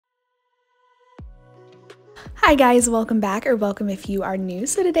Hi guys, welcome back, or welcome if you are new.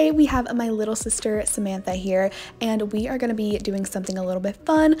 So today we have my little sister Samantha here, and we are going to be doing something a little bit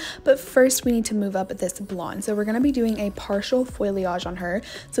fun, but first we need to move up this blonde. So we're going to be doing a partial foliage on her.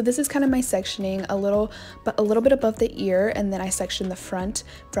 So this is kind of my sectioning, a little bit above the ear, and then I section the front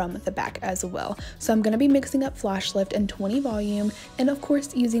from the back as well. So I'm going to be mixing up Flash Lift and 20 volume, and of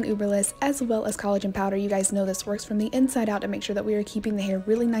course using Uberless as well as collagen powder. You guys know this works from the inside out to make sure that we are keeping the hair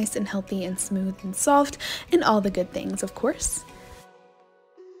really nice and healthy and smooth and soft and all the good things, of course.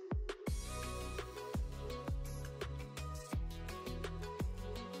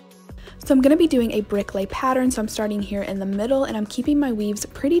 So I'm going to be doing a brick lay pattern, so I'm starting here in the middle, and I'm keeping my weaves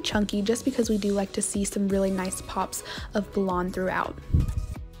pretty chunky just because we do like to see some really nice pops of blonde throughout.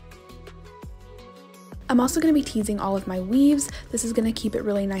 I'm also going to be teasing all of my weaves. This is going to keep it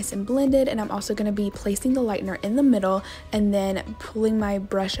really nice and blended, and I'm also going to be placing the lightener in the middle and then pulling my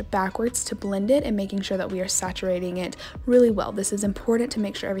brush backwards to blend it and making sure that we are saturating it really well. This is important to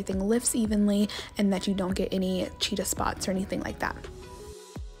make sure everything lifts evenly and that you don't get any cheetah spots or anything like that.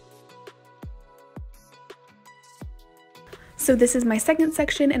 So this is my second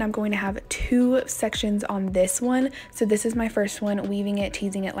section, and I'm going to have two sections on this one. So this is my first one, weaving it,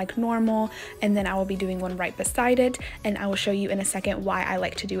 teasing it like normal, and then I will be doing one right beside it, and I will show you in a second why I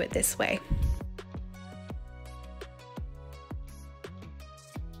like to do it this way.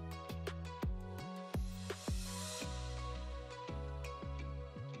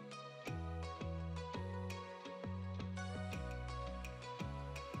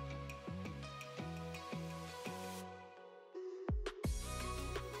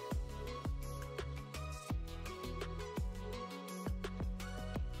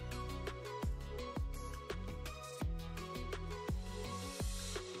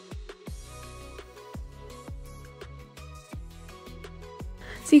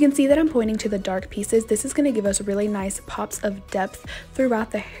 So you can see that I'm pointing to the dark pieces. This is going to give us really nice pops of depth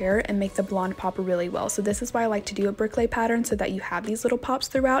throughout the hair and make the blonde pop really well. So this is why I like to do a brick lay pattern, so that you have these little pops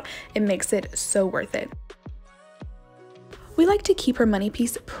throughout. It makes it so worth it. We like to keep her money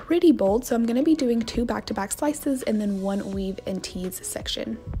piece pretty bold, so I'm going to be doing 2 back-to-back slices and then 1 weave and tease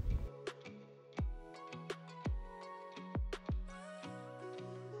section.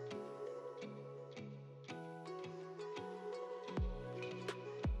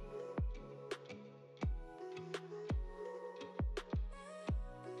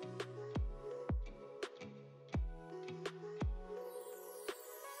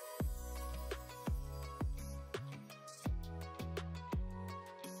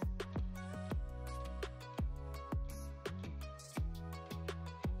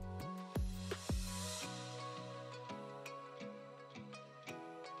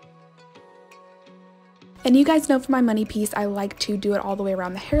 And you guys know for my money piece, I like to do it all the way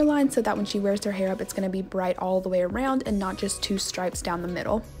around the hairline so that when she wears her hair up, it's going to be bright all the way around and not just 2 stripes down the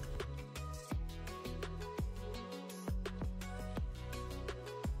middle.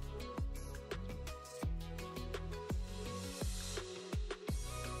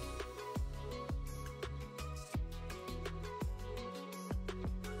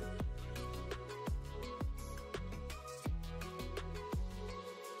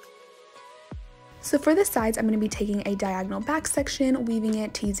 So for the sides, I'm going to be taking a diagonal back section, weaving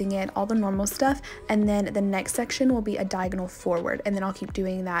it, teasing it, all the normal stuff, and then the next section will be a diagonal forward, and then I'll keep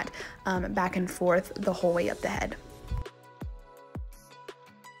doing that back and forth the whole way up the head.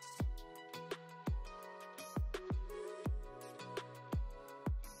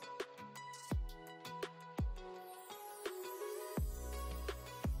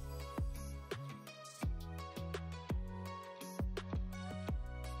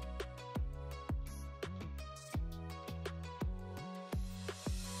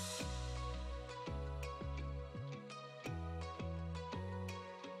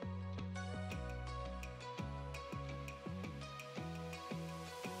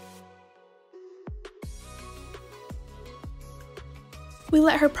 We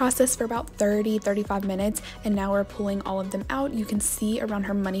let her process for about 30-35 minutes, and now we're pulling all of them out. You can see around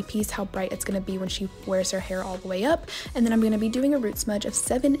her money piece how bright it's going to be when she wears her hair all the way up. And then I'm going to be doing a root smudge of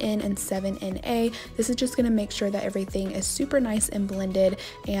 7N and 7NA. This is just going to make sure that everything is super nice and blended,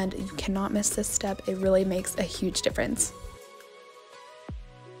 and you cannot miss this step. It really makes a huge difference.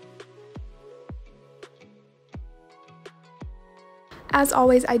 As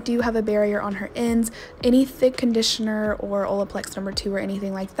always, I do have a barrier on her ends. Any thick conditioner or Olaplex #2 or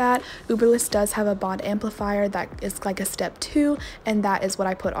anything like that, Uberless does have a bond amplifier that is like a step 2, and that is what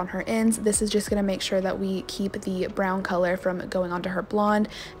I put on her ends. This is just going to make sure that we keep the brown color from going onto her blonde,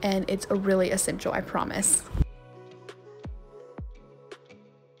 and it's really essential, I promise.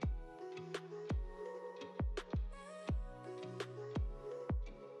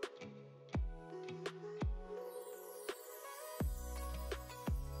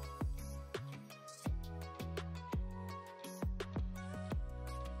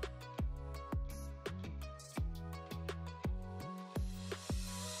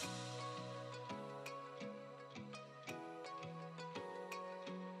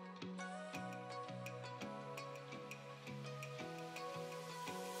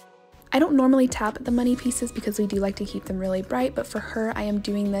 I don't normally tap the money pieces because we do like to keep them really bright, but for her I am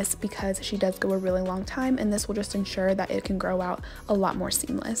doing this because she does go a really long time, and this will just ensure that it can grow out a lot more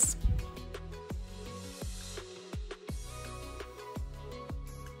seamless.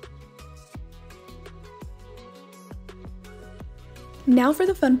 Now for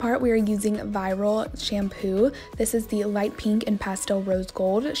the fun part, we are using Viral shampoo. This is the light pink and pastel rose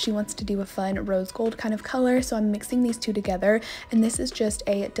gold. She wants to do a fun rose gold kind of color, so I'm mixing these two together, and this is just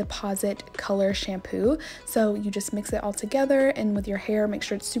a deposit color shampoo. So you just mix it all together, and with your hair, make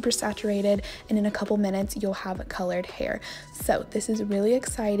sure it's super saturated, and in a couple minutes, you'll have colored hair. So this is really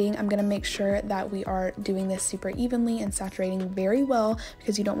exciting. I'm gonna make sure that we are doing this super evenly and saturating very well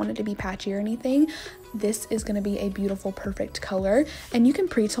because you don't want it to be patchy or anything. This is going to be a beautiful, perfect color, and you can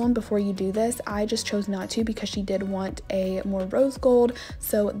pre-tone before you do this. I just chose not to because she did want a more rose gold,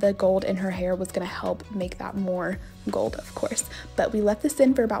 so the gold in her hair was going to help make that more gold, of course. But we left this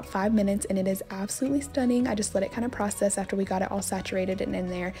in for about 5 minutes, and it is absolutely stunning. I just let it kind of process after we got it all saturated and in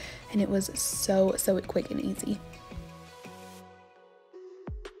there, and it was so quick and easy.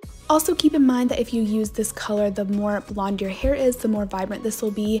 Also keep in mind that if you use this color, the more blonde your hair is, the more vibrant this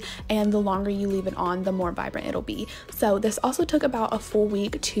will be, and the longer you leave it on, the more vibrant it'll be. So this also took about a full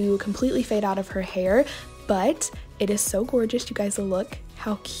week to completely fade out of her hair, but it is so gorgeous. You guys, look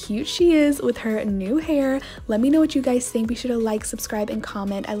how cute she is with her new hair. Let me know what you guys think. Be sure to like, subscribe, and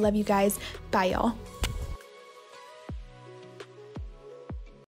comment. I love you guys. Bye, y'all.